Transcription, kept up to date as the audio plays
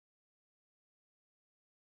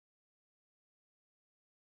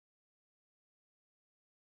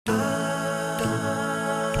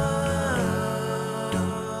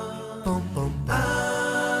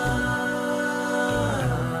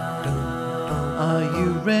Are you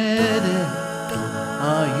ready?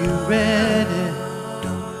 Are you ready?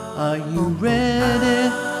 Are you ready?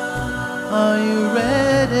 Are you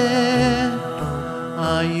ready?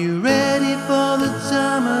 Are you ready for the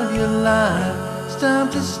time of your life? It's time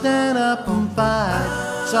to stand up and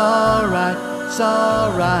fight. It's alright, it's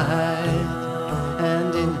alright.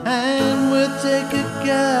 Hand in hand we'll take a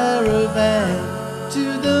caravan to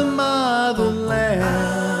the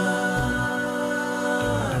motherland.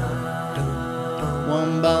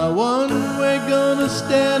 One by one we're gonna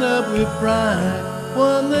stand up with pride,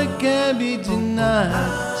 one that can't be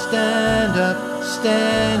denied. Stand up,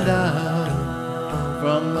 stand up.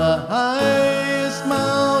 From the highest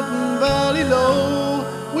mountain valley low,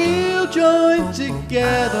 we'll join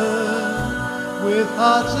together with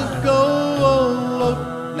hearts of gold.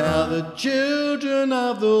 Now the children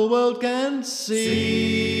of the world can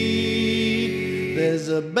see there's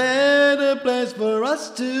a better place for us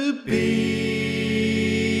to be.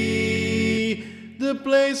 The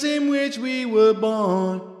place in which we were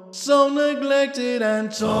born, so neglected and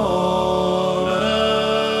torn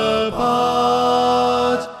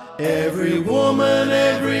apart. Every woman,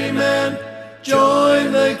 every man,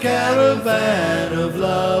 join the caravan of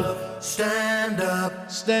love. Stand up,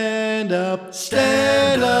 stand up,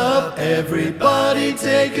 stand up. Everybody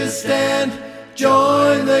take a stand.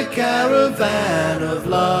 Join the caravan of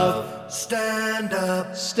love. Stand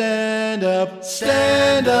up, stand up,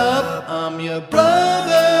 stand up. I'm your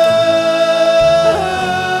brother.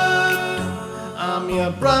 I'm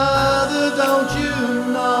your brother, don't you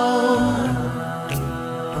know?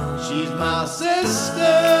 She's my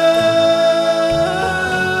sister.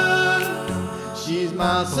 She's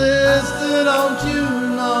my sister, don't you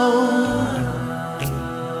know?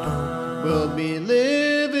 We'll be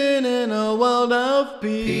living in a world of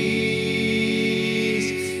peace,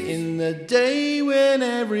 in the day when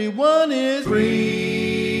everyone is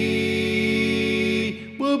free.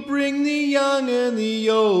 We'll bring the young and the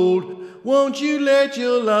old. Won't you let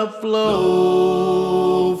your love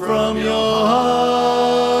flow from your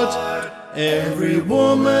heart? Every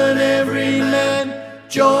woman, every man,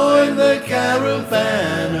 join the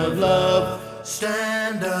caravan of love.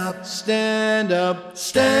 Stand up, stand up,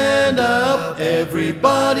 stand up.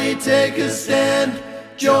 Everybody take a stand.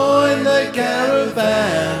 Join the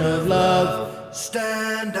caravan of love.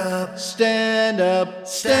 Stand up, stand up,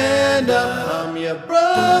 stand up. I'm your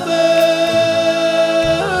brother.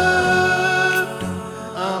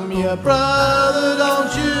 I'm your brother,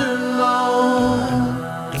 don't you know?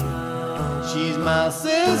 She's my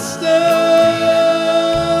sister.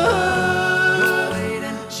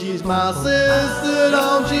 She's my sister,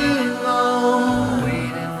 don't you know?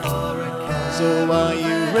 So are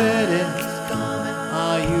you ready?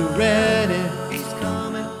 Are you ready?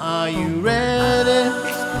 Are you ready?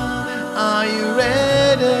 Are you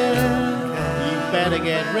ready? You better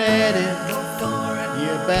get ready.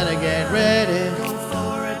 You better get ready.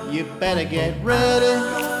 You better get ready.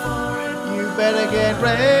 You better get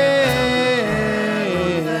ready.